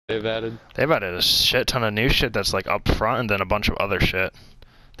they've added? They've added a shit ton of new shit that's like up front, and then a bunch of other shit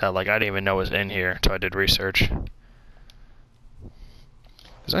that like I didn't even know was in here until I did research.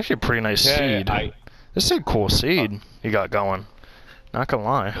 It's actually a pretty nice seed. This is a cool seed you got going. Not gonna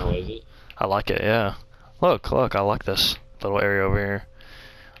lie. Oh, is it? I like it, yeah. Look, I like this little area over here.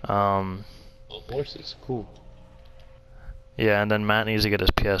 Oh, horses, cool. Yeah, and then Matt needs to get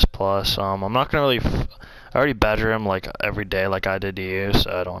his PS Plus. I'm not gonna really. I already badger him like every day, like I did to you,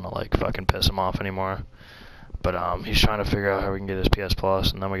 so I don't wanna like fucking piss him off anymore. But he's trying to figure out how we can get his PS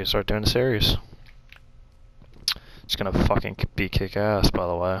Plus, and then we can start doing the series. It's gonna fucking be kick ass, by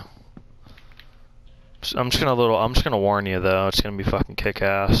the way. I'm just gonna warn you though. It's gonna be fucking kick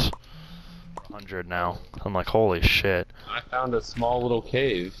ass. 100 now. I'm like, holy shit. I found a small little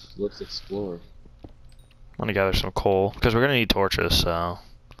cave. Let's explore. I'm gonna gather some coal because we're gonna need torches. So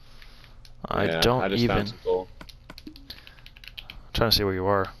I just found some coal. I'm trying to see where you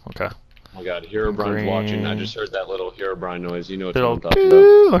are. Okay. Oh my god, Herobrian's watching. I just heard that little Herobrine noise. You know what little I'm talking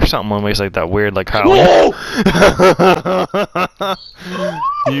about. Or something when we like that weird like howl.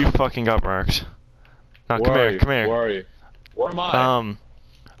 You fucking got marked. No, come here. Where are you? Where am I?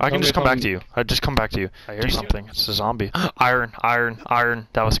 I can just come back to you. I just come back to you. I hear something. It's a zombie. Iron.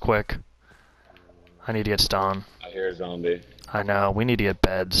 That was quick. I need to get stone. I hear a zombie. I know. We need to get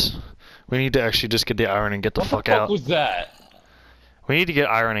beds. We need to actually just get the iron and get the fuck out. What was that? We need to get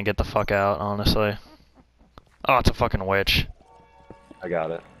iron and get the fuck out, honestly. Oh, it's a fucking witch. I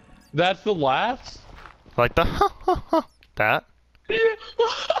got it. That's the last? Like the that? Yeah.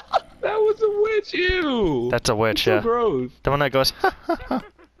 That was a witch, ew! That's a witch, so yeah. Gross. The one that goes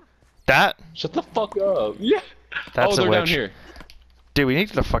that? Shut the fuck up. Yeah. That's a they're witch. Down here. Dude, we need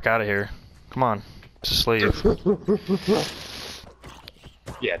to get the fuck out of here. Come on. Just leave.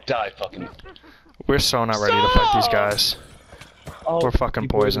 Yeah, die fucking. We're so not ready to fight these guys. Oh, we're fucking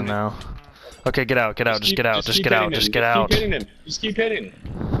poisoned now. Okay, get out, just get out. Just keep hitting him. Just keep hitting.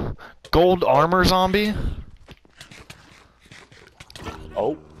 Gold armor zombie?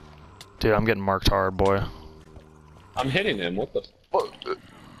 Oh. Dude, I'm getting marked hard, boy. I'm hitting him. What the fuck?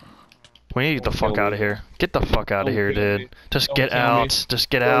 We need to get the fuck out of here. Get the fuck out of here, dude. Just get out. Just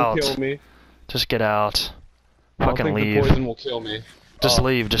get out. Don't kill me. Just get out. Fucking I don't think leave. the poison will kill me. Just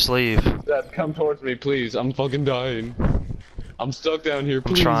leave. Dad, come towards me, please. I'm fucking dying. I'm stuck down here.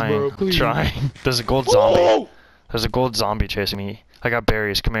 Please, I'm trying. bro. Please. I'm trying. There's a gold zombie. There's a gold zombie chasing me. I got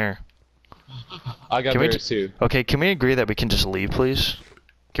berries. Come here. I got berries too. Okay, can we agree that we can just leave, please?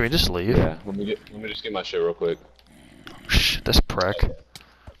 Can we just leave? Yeah. Let me just get my shit real quick. Shh, this prick.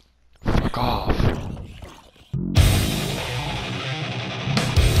 Fuck off.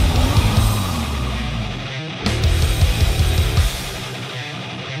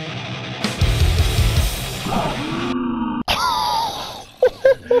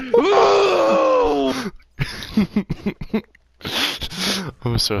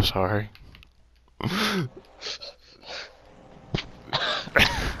 I'm so sorry.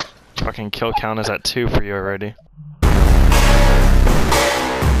 Fucking kill count is at 2 for you already.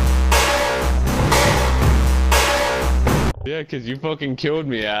 Yeah, cause you fucking killed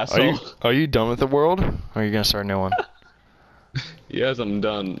me, asshole. Are you done with the world? Or are you gonna start a new one? Yes, I'm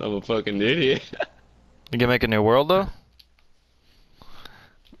done. I'm a fucking idiot. You gonna make a new world though?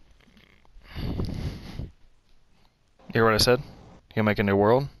 You hear what I said? You gonna make a new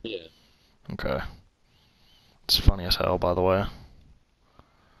world? Yeah. Okay. It's funny as hell, by the way.